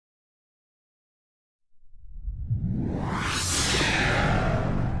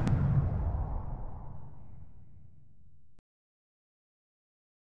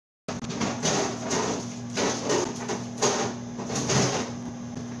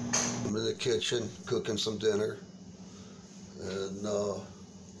the kitchen cooking some dinner, and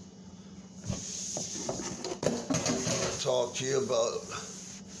talk to you about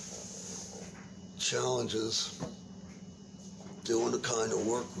challenges doing the kind of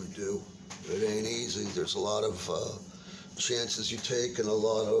work we do. It ain't easy. There's a lot of chances you take, and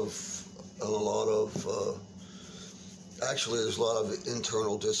actually there's a lot of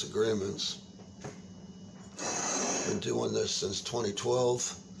internal disagreements. Been doing this since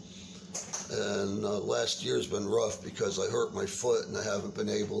 2012, and last year's been rough because I hurt my foot and I haven't been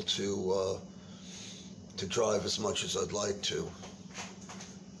able to drive as much as I'd like to.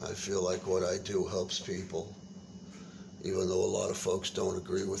 I feel like what I do helps people, even though a lot of folks don't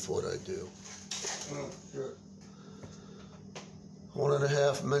agree with what I do. Sure.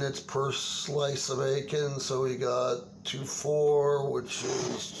 1.5 minutes per slice of bacon, so we got 2-4, which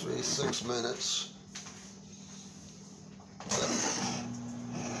is 6 minutes.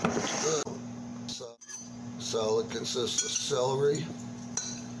 That's good. Salad consists of celery,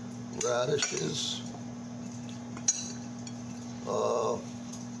 radishes,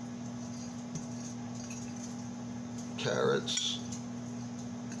 carrots,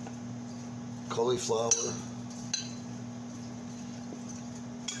 cauliflower,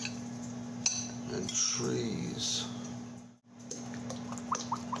 and trees.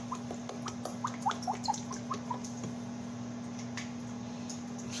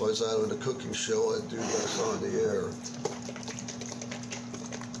 If I was having a cooking show, I'd do this on the air.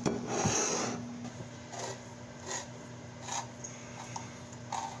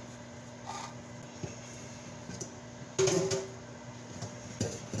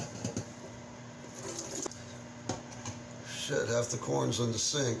 Shit, half the corn's in the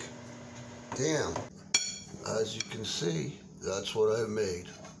sink. Damn. As you can see, that's what I made.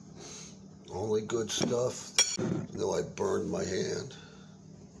 Only good stuff. Though I burned my hand.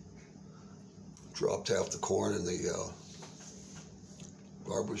 Dropped half the corn in the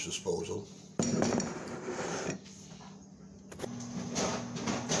garbage disposal.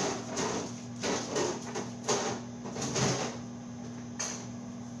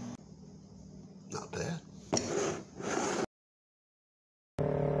 Not bad.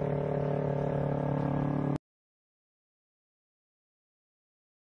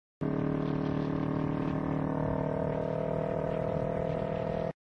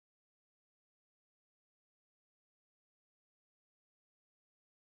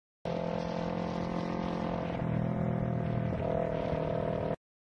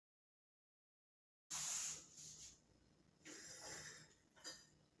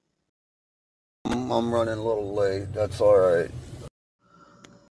 I'm running a little late. That's all right.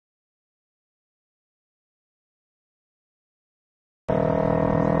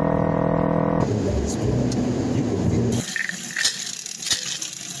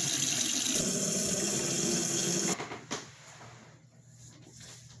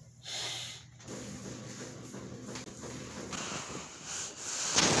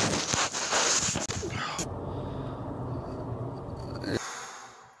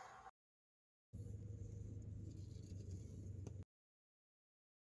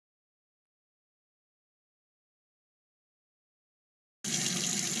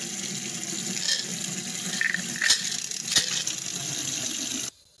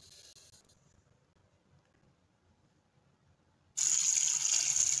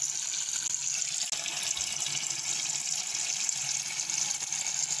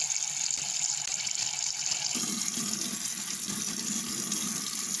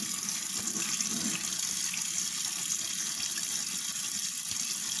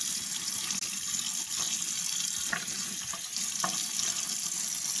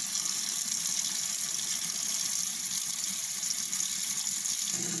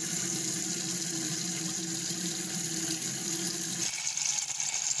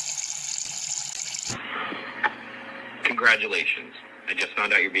 Congratulations. I just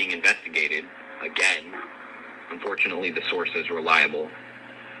found out you're being investigated. Again. Unfortunately, the source is reliable.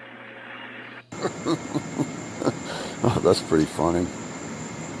 Oh, that's pretty funny.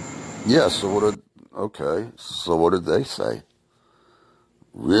 Yeah, so what did they say?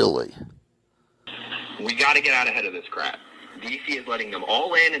 Really? We gotta get out ahead of this crap. DC is letting them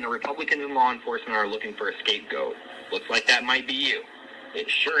all in, and the Republicans and law enforcement are looking for a scapegoat. Looks like that might be you. It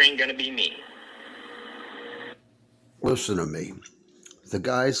sure ain't gonna be me. Listen to me. The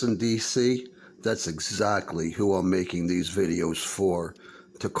guys in DC, that's exactly who I'm making these videos for.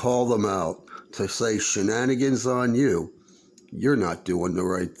 To call them out, to say shenanigans on you. You're not doing the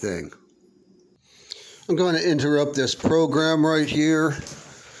right thing. I'm going to interrupt this program right here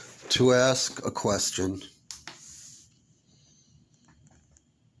to ask a question.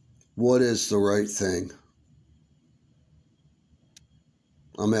 What is the right thing?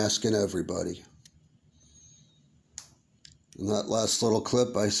 I'm asking everybody. In that last little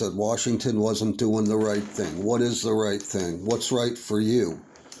clip, I said Washington wasn't doing the right thing. What is the right thing? What's right for you?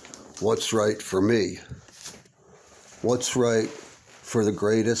 What's right for me? What's right for the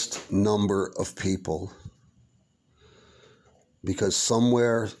greatest number of people? Because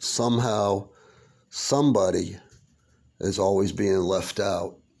somewhere, somehow, somebody is always being left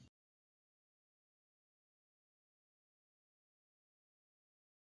out.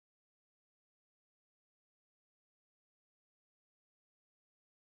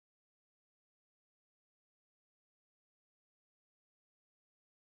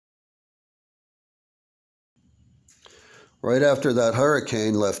 Right after that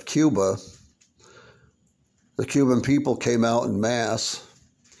hurricane left Cuba, the Cuban people came out en masse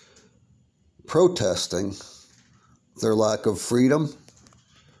protesting their lack of freedom,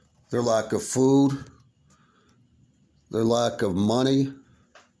 their lack of food, their lack of money.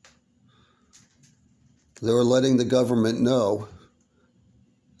 They were letting the government know,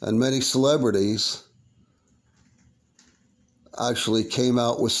 and many celebrities actually came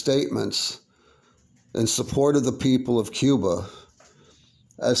out with statements in support of the people of Cuba.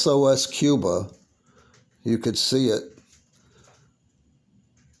 SOS Cuba, you could see it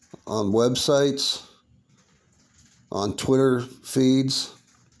on websites, on Twitter feeds.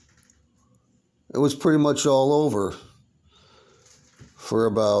 It was pretty much all over for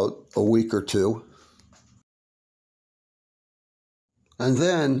about a week or two. And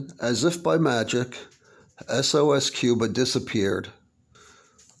then, as if by magic, SOS Cuba disappeared.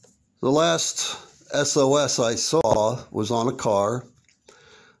 The last SOS I saw was on a car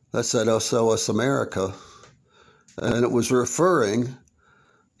that said SOS America, and it was referring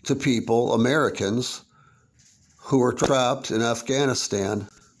to people, Americans, who were trapped in Afghanistan.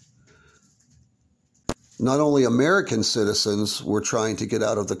 Not only American citizens were trying to get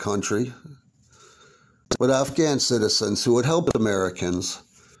out of the country, but Afghan citizens who had helped Americans.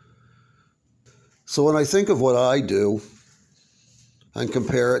 So when I think of what I do and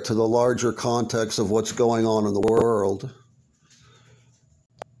compare it to the larger context of what's going on in the world,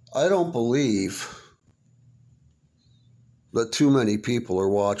 I don't believe that too many people are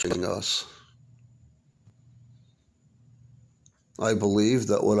watching us. I believe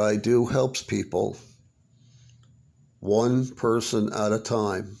that what I do helps people, one person at a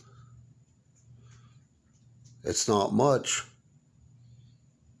time. It's not much,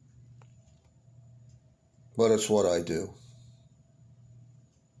 but it's what I do.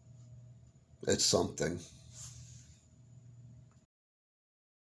 It's something.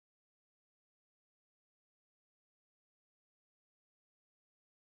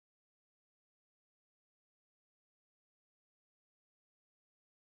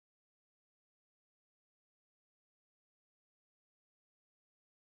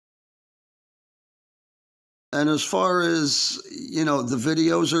 And as far as, the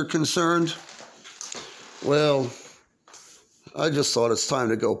videos are concerned, well, I just thought it's time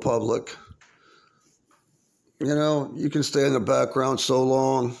to go public. You can stay in the background so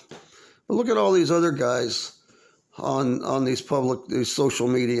long. But look at all these other guys on these social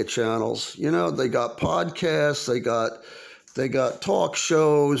media channels. They got podcasts, they got talk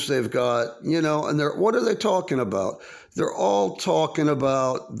shows, they've got, and what are they talking about? They're all talking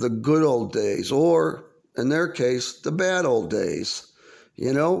about the good old days, or in their case, the bad old days.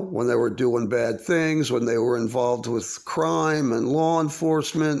 When they were doing bad things, when they were involved with crime and law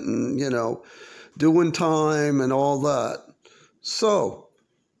enforcement and, doing time and all that. So,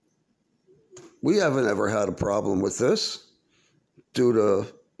 we haven't ever had a problem with this due to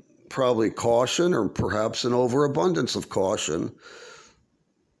probably caution or perhaps an overabundance of caution.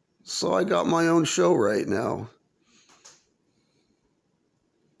 So I got my own show right now.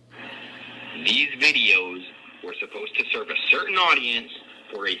 These videos were supposed to serve a certain audience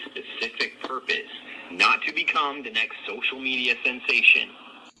for a specific purpose, not to become the next social media sensation.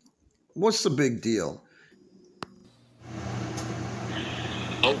 What's the big deal?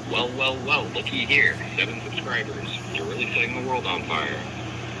 Oh, well, looky here. 7 subscribers. You're really setting the world on fire.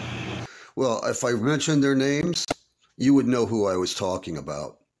 Well, if I mentioned their names, you would know who I was talking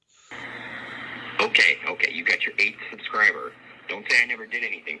about. Okay, you got your 8th subscriber. Don't say I never did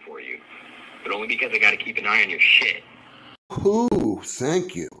anything for you. But only because I gotta keep an eye on your shit. Ooh,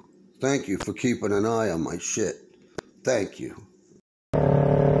 thank you. Thank you for keeping an eye on my shit. Thank you.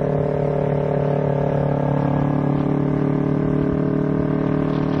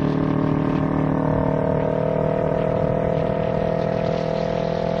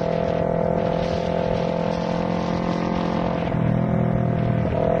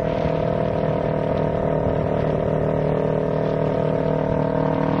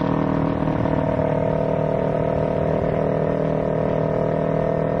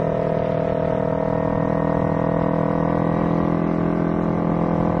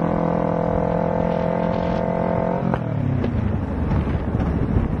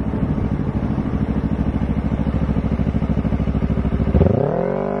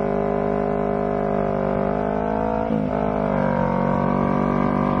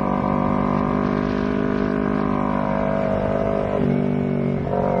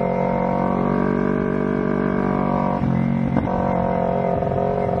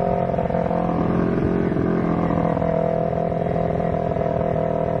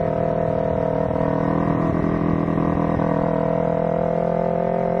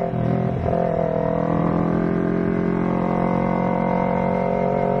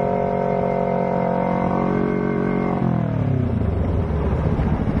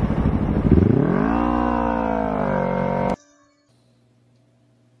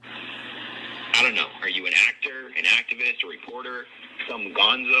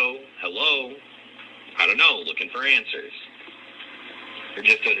 for answers. You're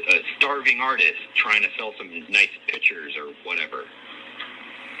just a starving artist trying to sell some nice pictures or whatever.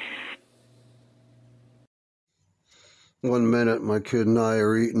 1 minute, my kid and I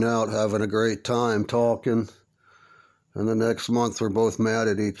are eating out, having a great time, talking. And the next month, we're both mad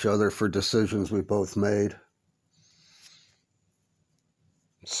at each other for decisions we both made.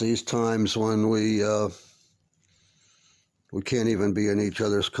 It's these times when we can't even be in each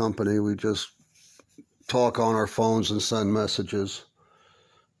other's company. We just talk on our phones and send messages.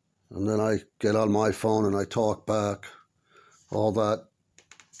 And then I get on my phone and I talk back. All that,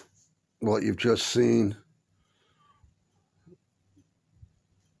 what you've just seen,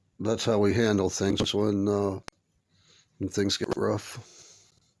 that's how we handle things when things get rough.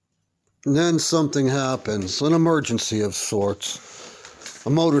 And then something happens, an emergency of sorts. A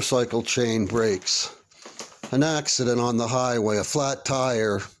motorcycle chain breaks. An accident on the highway, a flat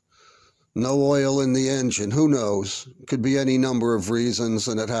tire, no oil in the engine, who knows? It could be any number of reasons,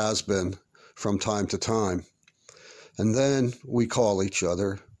 and it has been from time to time. And then we call each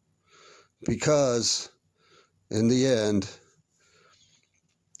other because, in the end,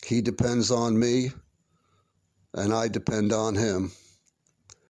 he depends on me and I depend on him.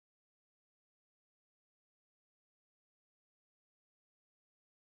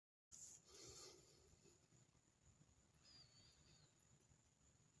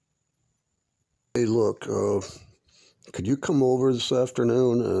 Hey, look, could you come over this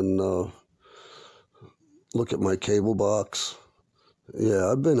afternoon and look at my cable box?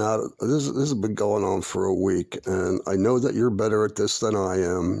 Yeah, I've been out. This has been going on for a week, and I know that you're better at this than I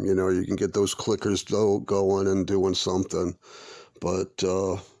am. You know, you can get those clickers going and doing something, but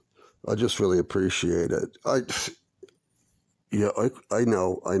I just really appreciate it. I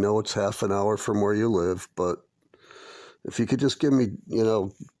know it's half an hour from where you live, but if you could just give me,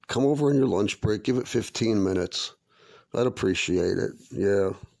 come over on your lunch break, give it 15 minutes. I'd appreciate it.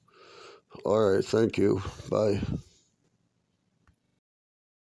 Yeah. All right. Thank you. Bye.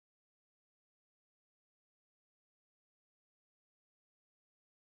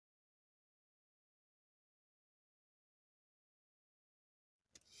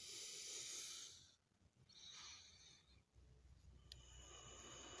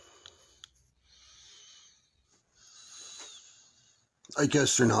 I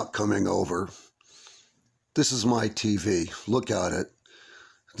guess you're not coming over. This is my TV. Look at it.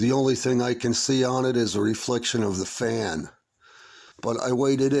 The only thing I can see on it is a reflection of the fan. But I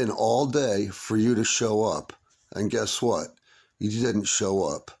waited in all day for you to show up. And guess what? You didn't show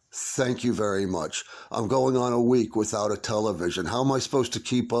up. Thank you very much. I'm going on a week without a television. How am I supposed to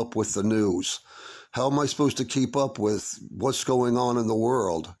keep up with the news? How am I supposed to keep up with what's going on in the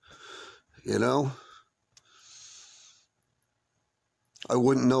world? You know? I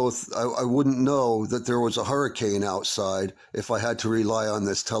wouldn't know that there was a hurricane outside if I had to rely on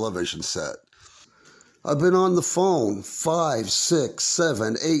this television set. I've been on the phone 5, 6,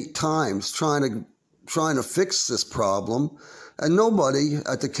 7, 8 times trying to fix this problem, and nobody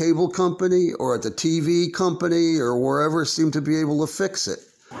at the cable company or at the TV company or wherever seemed to be able to fix it.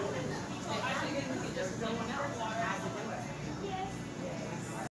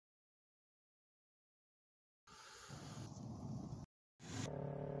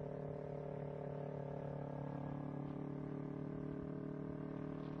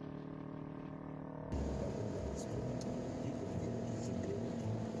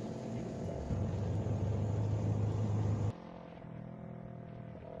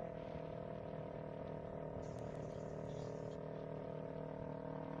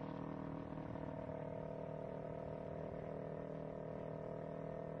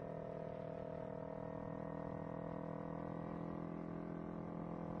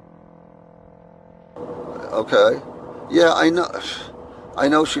 Okay. Yeah, I know. I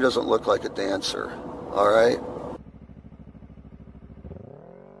know she doesn't look like a dancer. All right.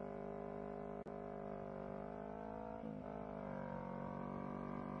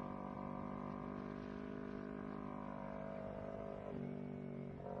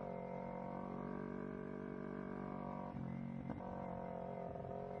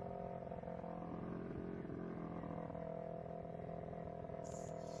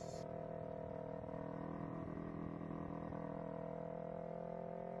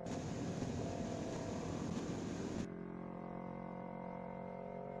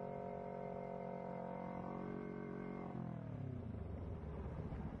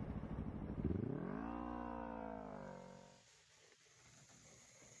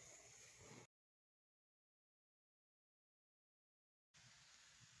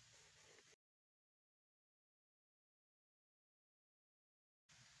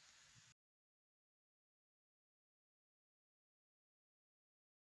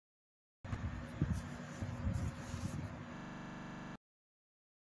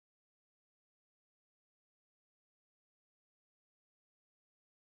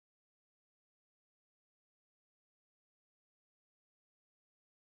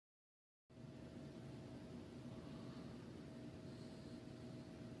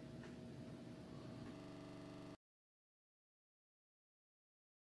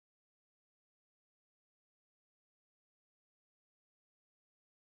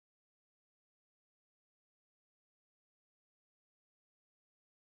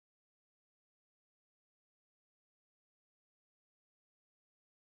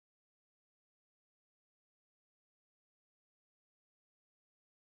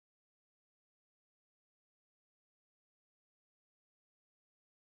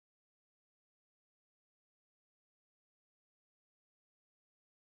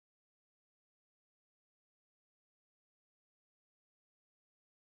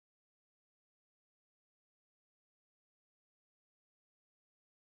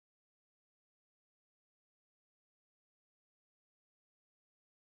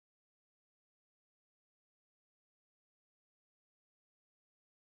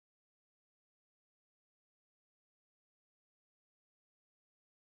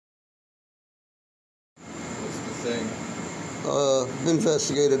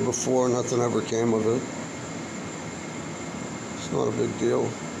 investigated before, nothing ever came of it. It's not a big deal.